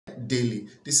daily.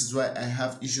 This is why I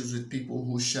have issues with people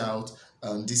who shout,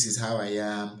 this is how I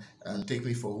am, and take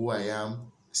me for who I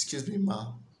am. Excuse me,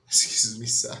 ma. Excuse me,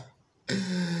 sir.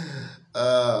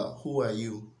 Who are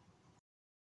you?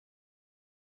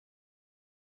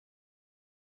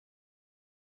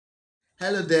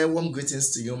 Hello there, warm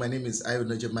greetings to you. My name is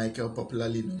Airhunuoje Michael,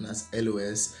 popularly known as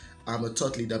LOS. I'm a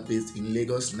thought leader based in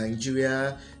Lagos,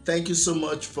 Nigeria. Thank you so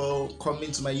much for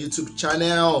coming to my YouTube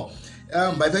channel.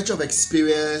 By virtue of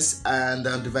experience and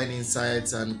divine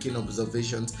insights and keen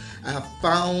observations, I have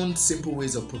found simple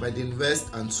ways of providing rest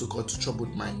and SUCCOR to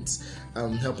troubled minds,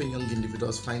 helping young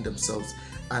individuals find themselves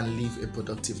and live a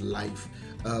productive life.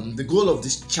 The goal of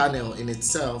this channel in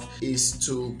itself is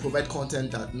to provide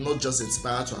content that not just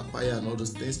inspire to acquire and all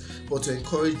those things, but to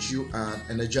encourage you and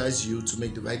energize you to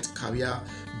make the right career,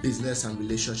 business and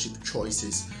relationship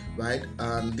choices, right?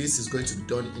 And this is going to be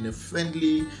done in a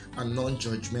friendly and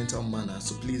non-judgmental manner,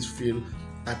 so please feel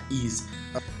at ease.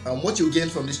 What you gain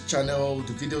from this channel,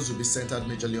 the videos will be centered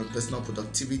majorly on personal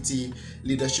productivity,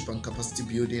 leadership and capacity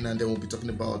building, and then we'll be talking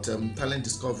about talent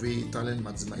discovery, talent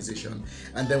maximization,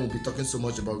 and then we'll be talking so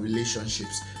much about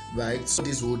relationships, right? So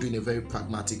this we'll do in a very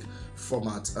pragmatic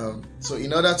format. So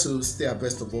in order to stay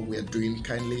abreast of what we are doing,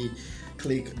 kindly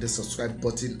click the subscribe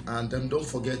button, and don't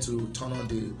forget to turn on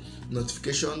the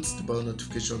notifications, the bell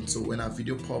notification, so when our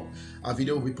video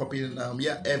will be popping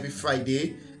every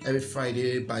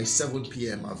Friday by 7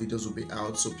 p.m. our videos will be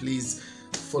out. So please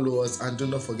follow us and do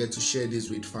not forget to share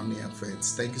this with family and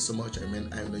friends. Thank you so much.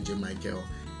 Airhunuoje Michael,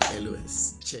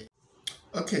 LOS.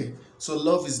 Okay, so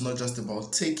love is not just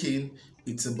about taking,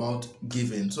 it's about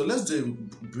giving. So let's do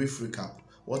a brief recap.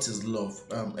 What is love?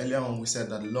 Earlier on we said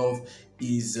that love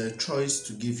is a choice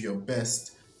to give your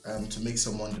best to make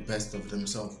someone the best of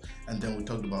themselves, and then we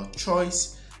talked about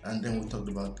choice, and then we talked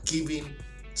about giving.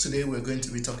 Today we're going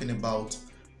to be talking about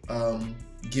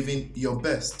giving your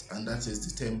best, and that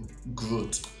is the term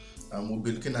growth. We'll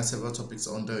be looking at several topics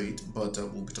under it, but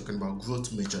we'll be talking about growth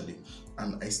majorly,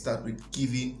 and I start with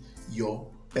giving your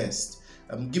best.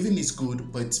 Giving is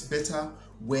good, but it's better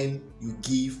when you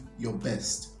give your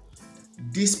best.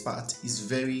 This part is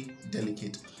very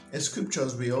delicate. In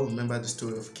scriptures, we all remember the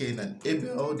story of Cain and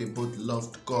Abel. They both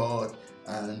loved God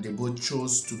and they both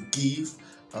chose to give,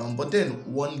 but then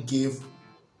one gave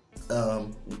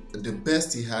the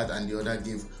best he had and the other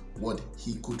gave what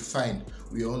he could find.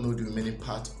 We all know the remaining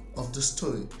part of the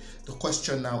story. The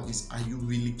question now is, are you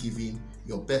really giving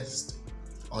your best?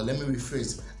 Or let me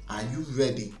rephrase, are you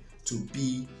ready to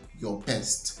be your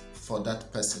best for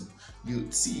that person?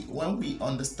 You see, when we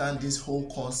understand this whole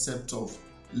concept of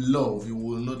love, you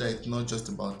will know that it's not just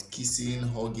about kissing,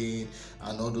 hugging,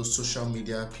 and all those social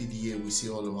media PDA we see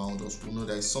all around us. We know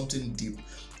that it's something deep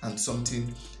and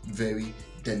something very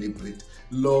deliberate.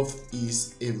 Love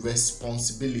is a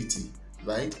responsibility,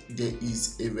 right? There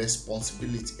is a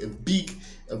responsibility,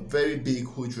 a very big,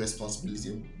 huge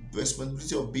responsibility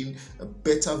of being a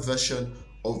better version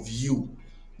of you,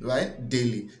 right?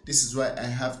 Daily. This is why I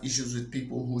have issues with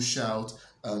people who shout,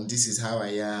 this is how I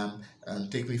am,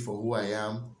 and take me for who I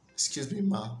am. Excuse me,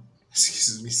 ma.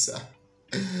 Excuse me, sir.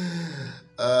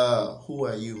 Who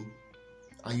are you?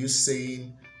 Are you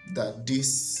saying that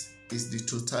this is the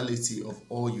totality of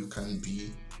all you can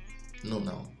be? No,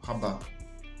 now. How about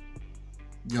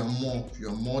you're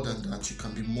more than that. You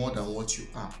can be more than what you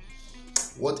are.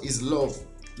 What is love?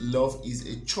 Love is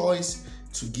a choice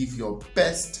to give your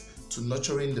best to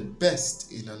nurturing the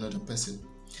best in another person.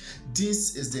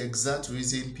 This is the exact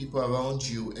reason people around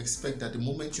you expect that the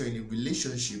moment you're in a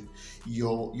relationship,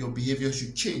 your behavior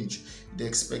should change. They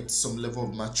expect some level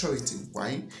of maturity.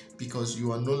 Why? Because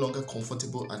you are no longer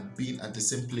comfortable at being at the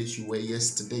same place you were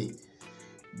yesterday.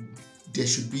 There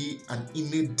should be an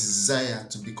innate desire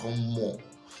to become more,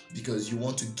 because you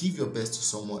want to give your best to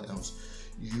someone else.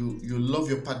 You love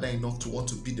your partner enough to want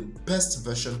to be the best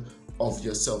version of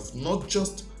yourself, not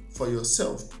just for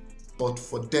yourself, but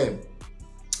for them,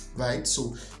 right?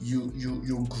 So you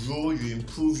grow, you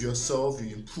improve yourself,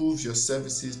 you improve your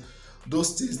services,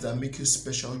 those things that make you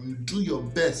special. You do your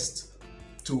best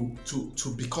to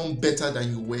become better than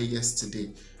you were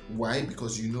yesterday. Why?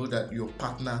 Because you know that your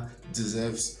partner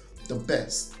deserves the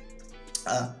best.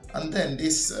 And then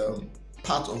this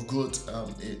part of growth,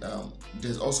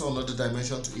 there's also another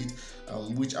dimension to it,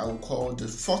 which I will call the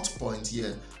fourth point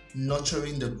here: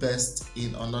 nurturing the best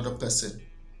in another person.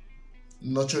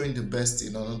 Nurturing the best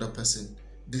in another person.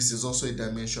 This is also a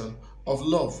dimension of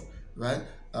love, right?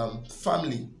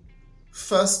 Family,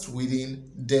 first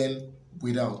within, then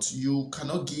without. You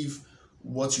cannot give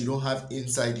what you don't have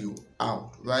inside you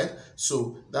out, right?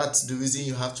 So that's the reason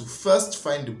you have to first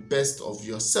find the best of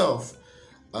yourself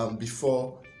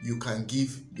before you can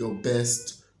give your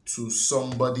best to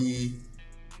somebody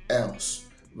else,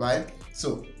 right?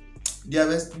 So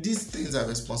these things are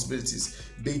responsibilities,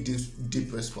 big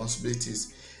deep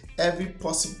responsibilities. Every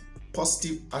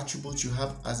positive attribute you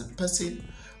have as a person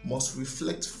must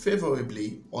reflect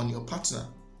favorably on your partner.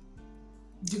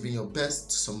 Giving your best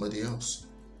to somebody else,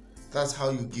 that's how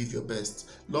you give your best.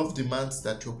 Love demands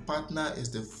that your partner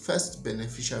is the first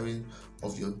beneficiary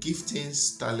of your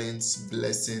giftings, talents,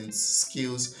 blessings,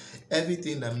 skills.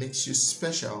 Everything that makes you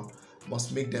special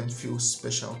must make them feel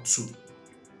special too.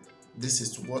 This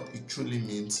is what it truly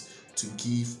means to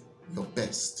give your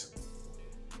best.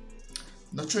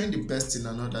 Nurturing the best in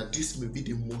another, this may be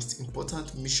the most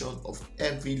important mission of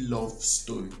every love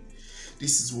story.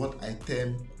 This is what I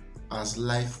term as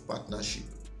life partnership,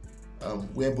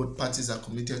 where both parties are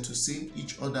committed to seeing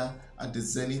each other at the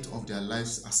zenith of their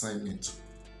life's assignment.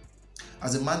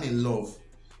 As a man in love,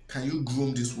 can you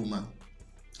groom this woman?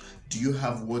 Do you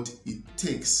have what it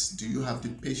takes? Do you have the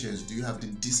patience? Do you have the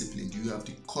discipline? Do you have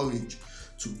the courage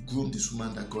to groom this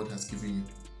woman that God has given you?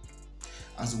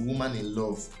 As a woman in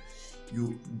love,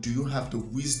 do you have the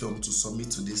wisdom to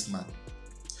submit to this man,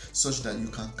 such that you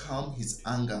can calm his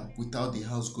anger without the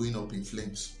house going up in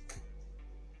flames?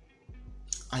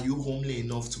 Are you homely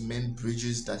enough to mend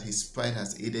bridges that his pride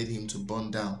has aided him to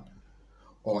burn down?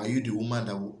 Or are you the woman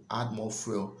that will add more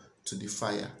fuel to the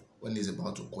fire when it's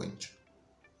about to quench?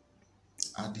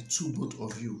 Are the two, both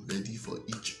of you, ready for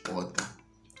each other?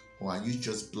 Or are you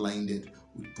just blinded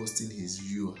with posting his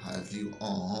view, her view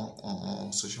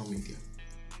on social media?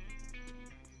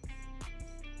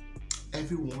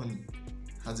 Everyone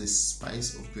has a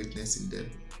spice of greatness in them.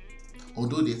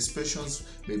 Although the expressions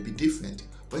may be different,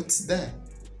 but it's there.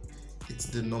 It's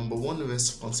the number one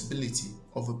responsibility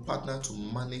of a partner to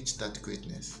manage that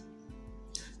greatness.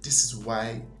 This is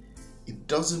why it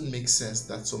doesn't make sense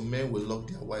that some men will lock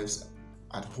their wives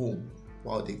at home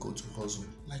while they go to hustle.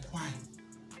 Like, why?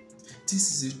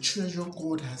 This is a treasure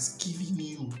God has given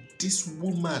you. This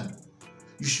woman,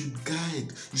 you should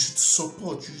guide, you should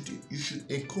support, you should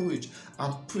encourage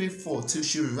and pray for till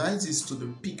she rises to the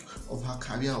peak of her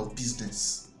career or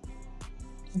business.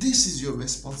 This is your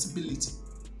responsibility.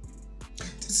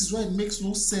 This is why it makes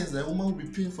no sense that a woman will be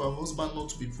praying for her husband not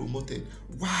to be promoted.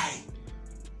 Why?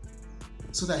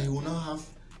 So that he will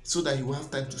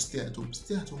have time to stay at home.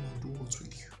 Stay at home and do what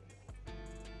with you?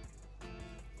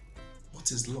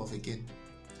 What is love again?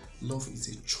 Love is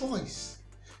a choice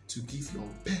to give your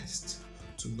best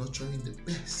to nurturing the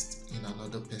best in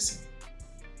another person.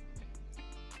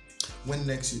 When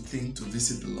next you think to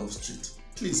visit the love street,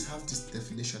 please have this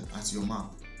definition as your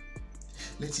map.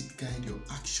 Let it guide your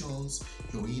actions,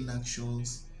 your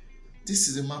inactions. This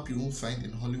is a map you won't find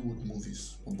in Hollywood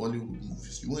movies or Bollywood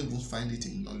movies. You won't even find it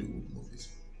in Nollywood movies.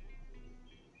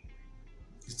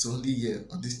 It's only here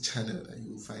on this channel that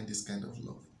you will find this kind of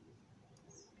love.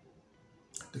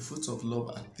 The fruits of love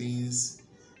are things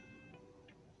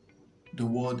the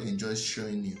world enjoys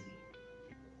showing you.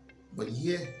 But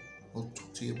here, I'll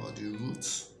talk to you about the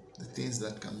roots, the things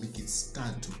that can make it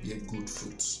stand to bear good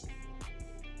fruits.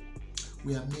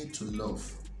 We are made to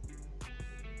love.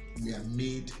 We are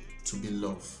made to be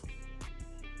loved.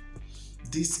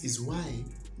 This is why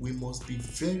we must be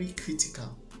very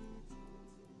critical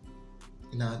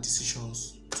in our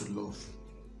decisions to love.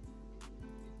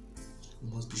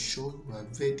 You must be sure you are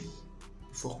ready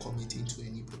before committing to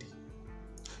anybody.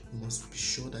 You must be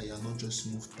sure that you are not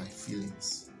just moved by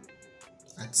feelings.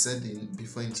 I'd said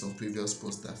before in some previous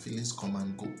posts that feelings come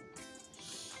and go.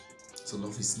 So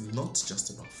love is not just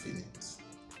about feelings.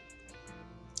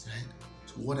 Right?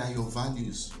 So what are your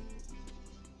values?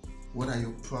 What are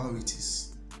your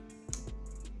priorities?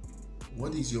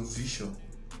 What is your vision?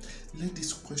 Let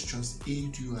these questions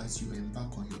aid you as you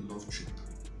embark on your love trip.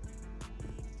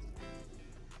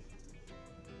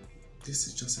 This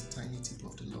is just a tiny tip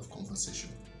of the love conversation.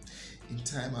 In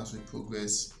time, as we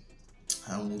progress,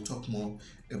 and we'll talk more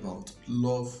about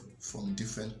love from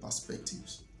different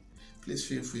perspectives. Please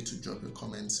feel free to drop your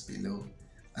comments below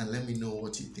and let me know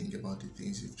what you think about the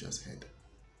things you've just heard.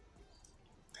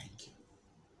 Thank you.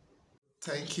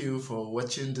 Thank you for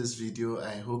watching this video.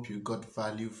 I hope you got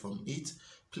value from it.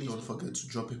 Please don't forget to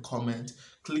drop a comment,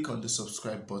 click on the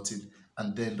subscribe button,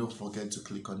 and then don't forget to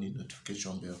click on the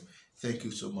notification bell. Thank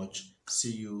you so much.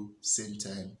 See you same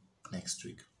time next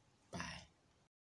week. Bye.